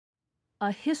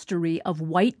A History of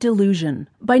White Delusion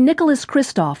by Nicholas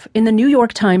Kristof in the New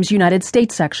York Times United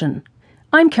States section.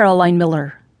 I'm Caroline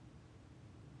Miller.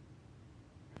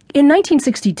 In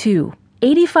 1962,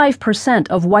 85%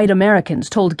 of white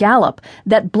Americans told Gallup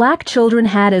that black children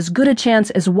had as good a chance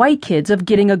as white kids of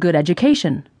getting a good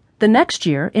education. The next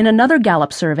year, in another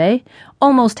Gallup survey,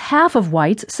 almost half of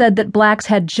whites said that blacks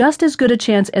had just as good a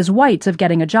chance as whites of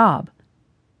getting a job.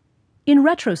 In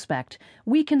retrospect,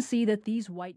 we can see that these white